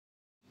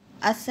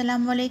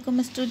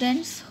Assalamualaikum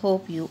students,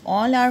 hope you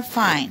all are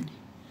fine.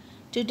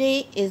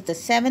 Today is the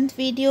 7th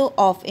video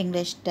of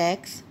English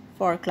text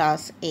for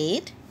class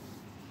 8.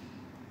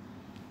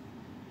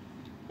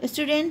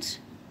 Students,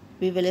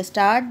 we will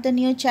start the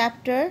new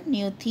chapter,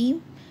 new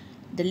theme,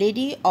 The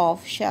Lady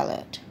of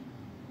Shalott.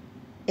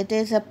 It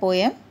is a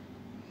poem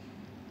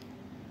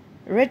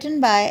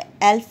written by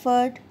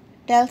Alfred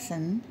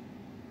Tennyson.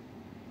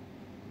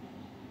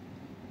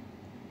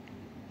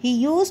 He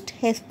used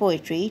his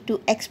poetry to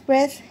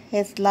express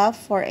his love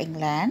for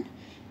England.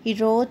 He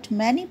wrote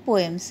many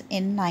poems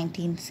in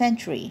 19th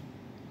century.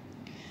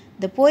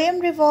 The poem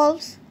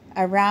revolves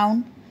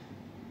around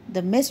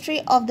the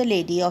mystery of the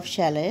Lady of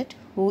Shalott,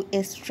 who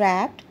is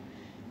trapped.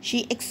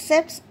 She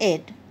accepts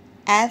it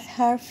as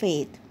her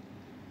fate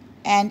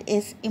and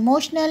is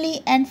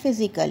emotionally and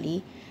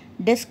physically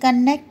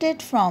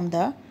disconnected from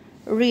the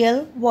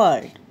real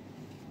world.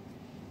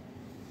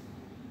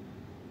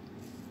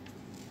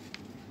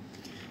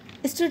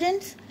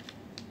 Students,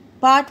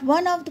 part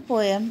 1 of the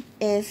poem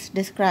is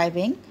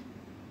describing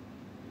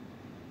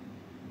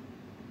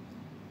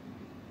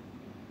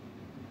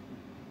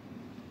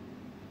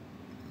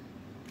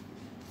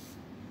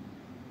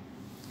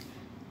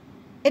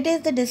It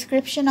is the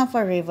description of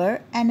a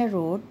river and a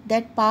road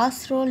that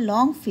pass through a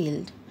long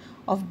field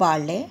of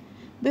barley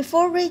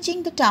before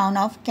reaching the town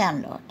of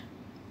Camelot.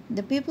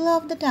 The people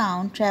of the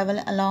town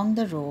travel along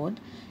the road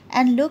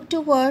and look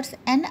towards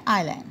an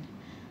island.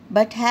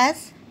 But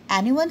has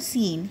anyone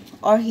seen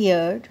or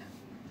heard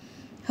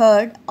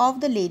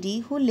of the lady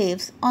who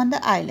lives on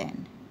the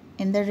island?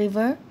 In the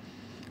river,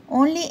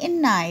 only in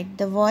night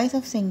the voice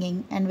of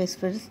singing and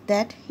whispers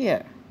that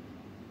hear.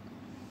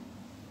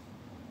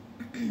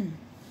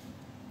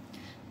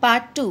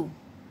 Part 2.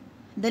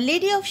 The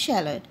Lady of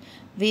Shalott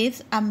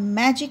weaves a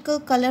magical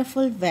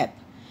colorful web.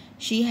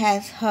 She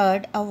has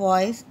heard a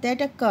voice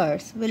that a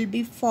curse will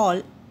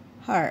befall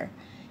her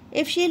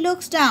if she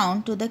looks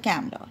down to the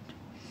Camelot.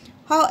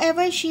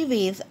 However, she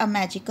weaves a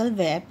magical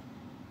web,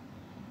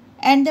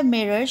 and the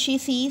mirror she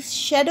sees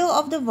shadow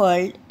of the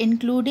world,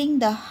 including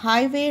the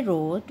highway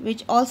road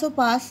which also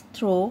passed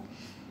through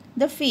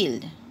the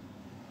field.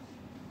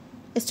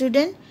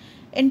 Student,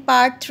 in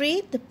part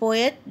 3, the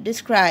poet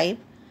describes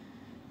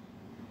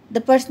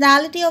the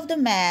personality of the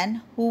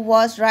man who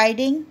was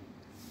riding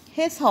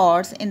his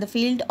horse in the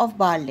field of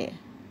barley.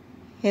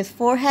 His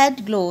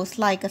forehead glows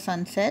like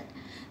a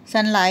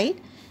sunlight.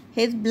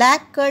 His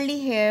black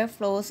curly hair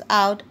flows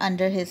out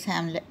under his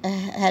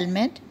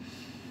helmet.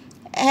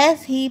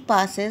 As he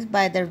passes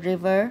by the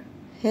river,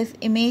 his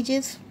image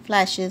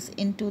flashes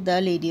into the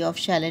Lady of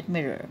Shalott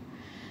mirror.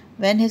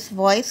 When his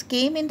voice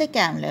came in the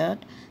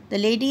Camelot, the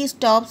lady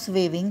stops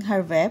waving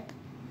her web.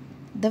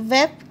 The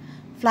web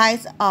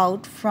flies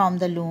out from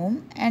the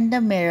loom and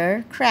the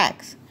mirror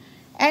cracks,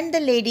 and the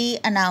lady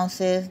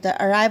announces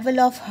the arrival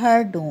of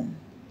her doom.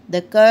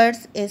 The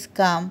curse is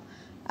come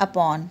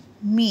upon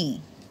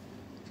me.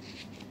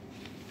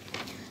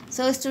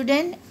 So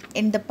student,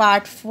 in the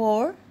part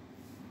 4,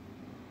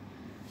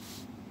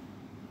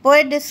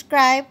 poet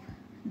describes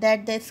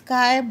that the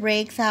sky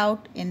breaks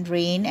out in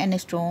rain and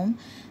storm.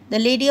 The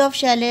Lady of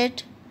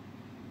Shalott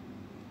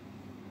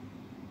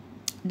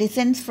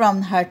descends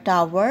from her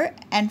tower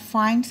and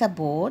finds a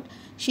boat.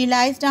 She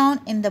lies down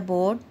in the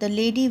boat. The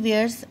lady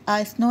wears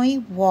a snowy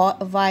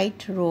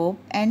white robe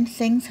and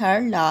sings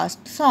her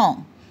last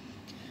song.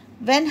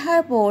 When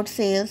her boat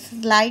sails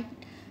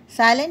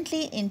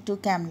silently into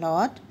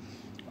Camelot,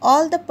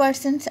 all the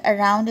persons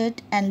around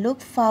it and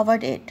look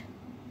forward it.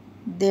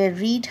 They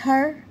read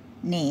her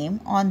name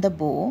on the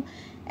bow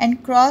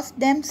and cross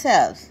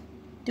themselves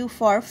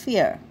for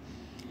fear.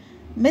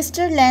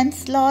 Mr.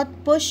 Lancelot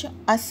pushed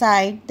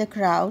aside the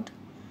crowd,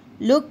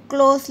 looked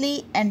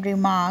closely and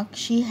remarked,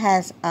 "She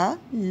has a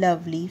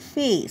lovely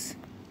face."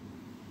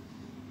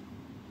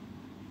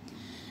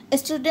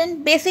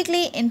 Student,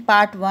 basically in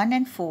part 1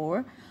 and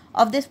 4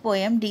 of this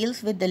poem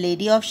deals with the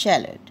Lady of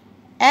Shalott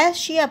as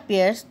she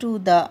appears to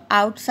the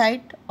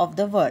outside of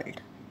the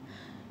world,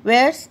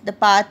 whereas the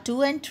part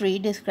 2 and 3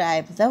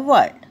 describes the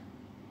world.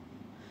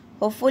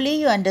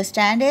 Hopefully you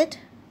understand it.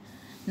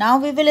 Now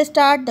we will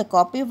start the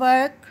copy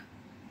work.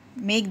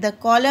 Make the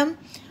column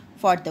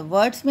for the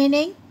words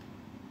meaning.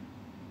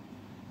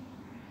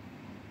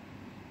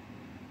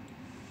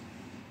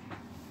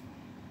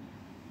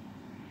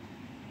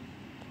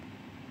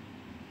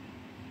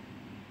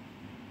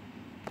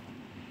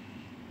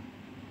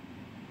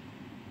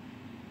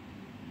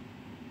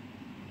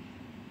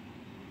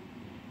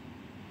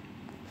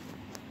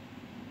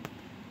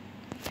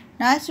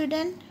 Now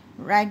student,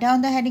 write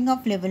down the heading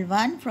of level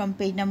 1 from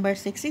page number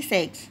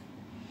 66.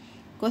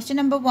 Question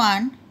number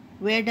 1.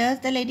 Where does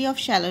the Lady of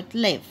Shalott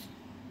live?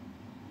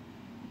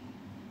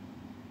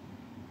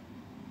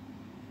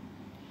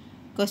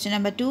 Question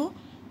number 2.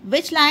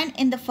 Which line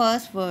in the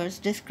first verse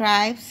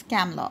describes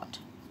Camelot?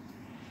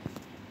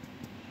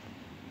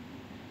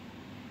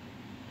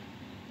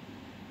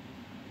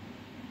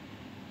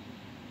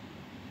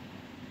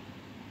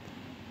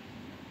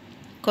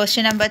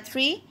 Question number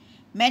 3.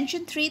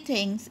 Mention 3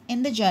 things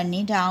in the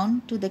journey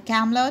down to the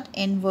Camelot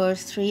in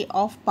verse 3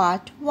 of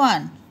part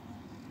 1.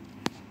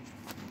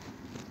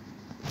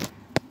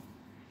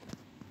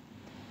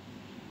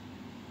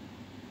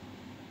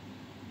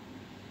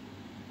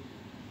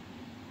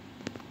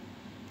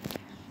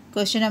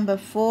 Question number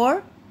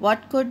 4.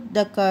 What could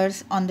the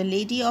curse on the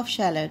Lady of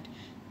Shalott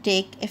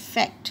take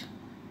effect?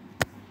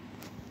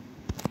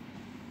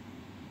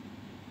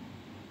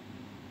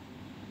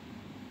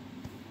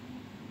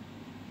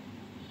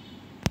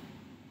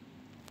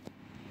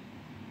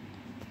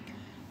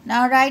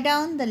 Now write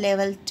down the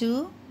level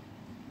 2.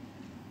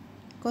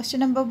 Question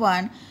number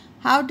 1.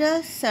 How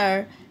does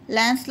Sir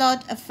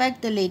Lancelot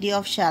affect the Lady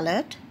of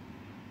Shalott?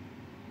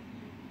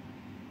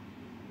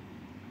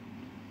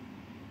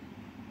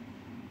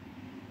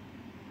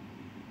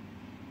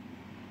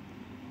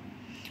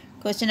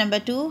 Question number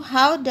 2.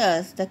 How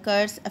does the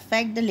curse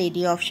affect the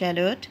Lady of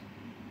Shalott?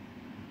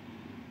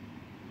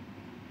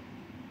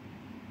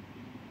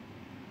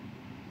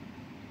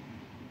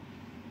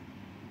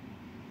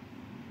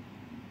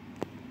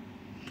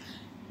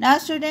 Now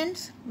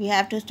students, we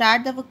have to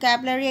start the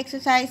vocabulary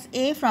exercise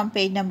A from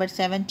page number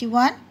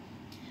 71.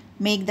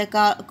 Make the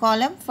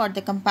column for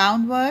the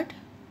compound word.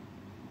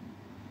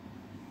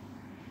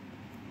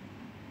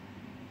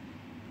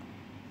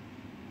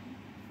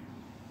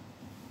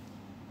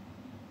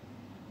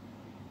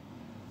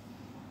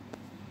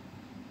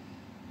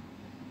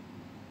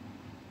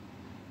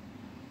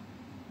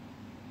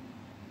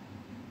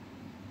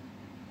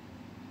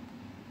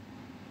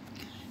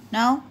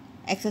 Now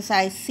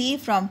exercise C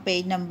from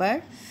page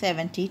number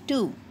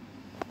 72.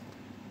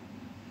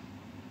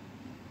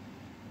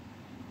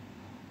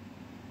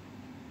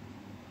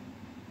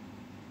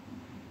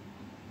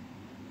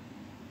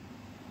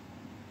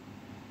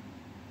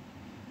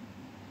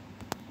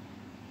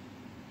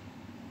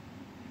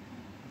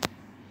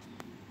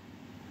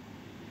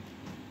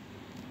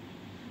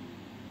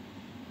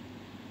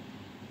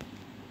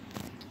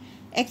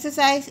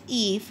 Exercise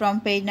E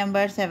from page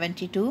number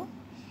 72.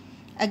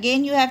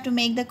 Again you have to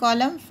make the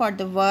column for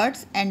the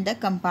words and the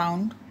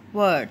compound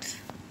words.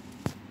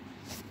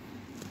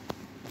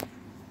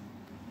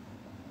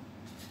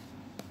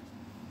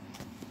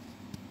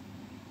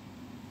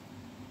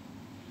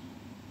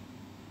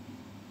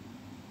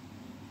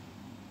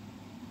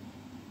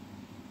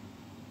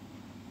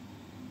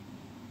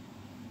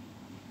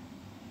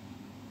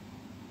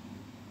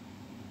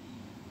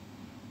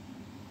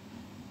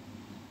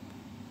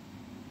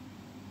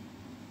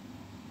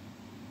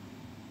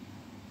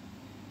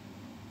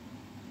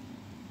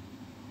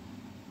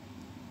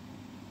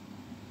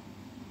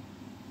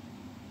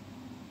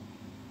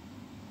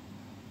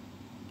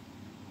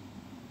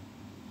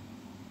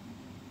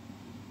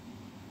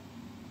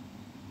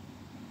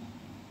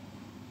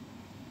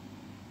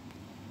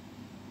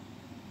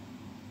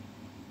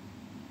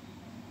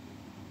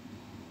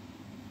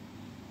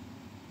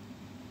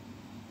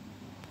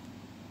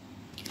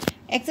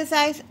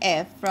 Exercise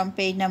F from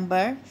page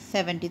number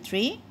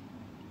 73.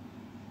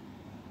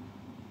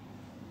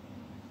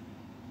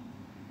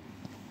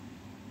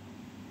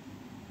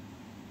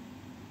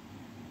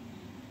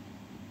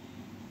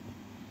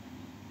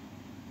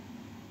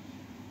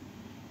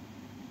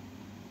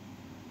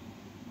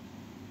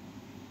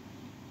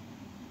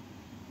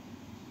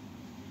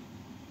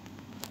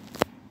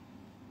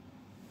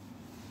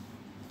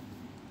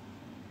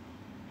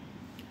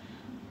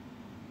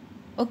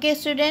 Okay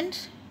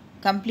students,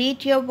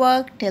 complete your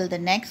work till the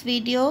next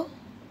video.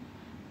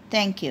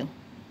 Thank you.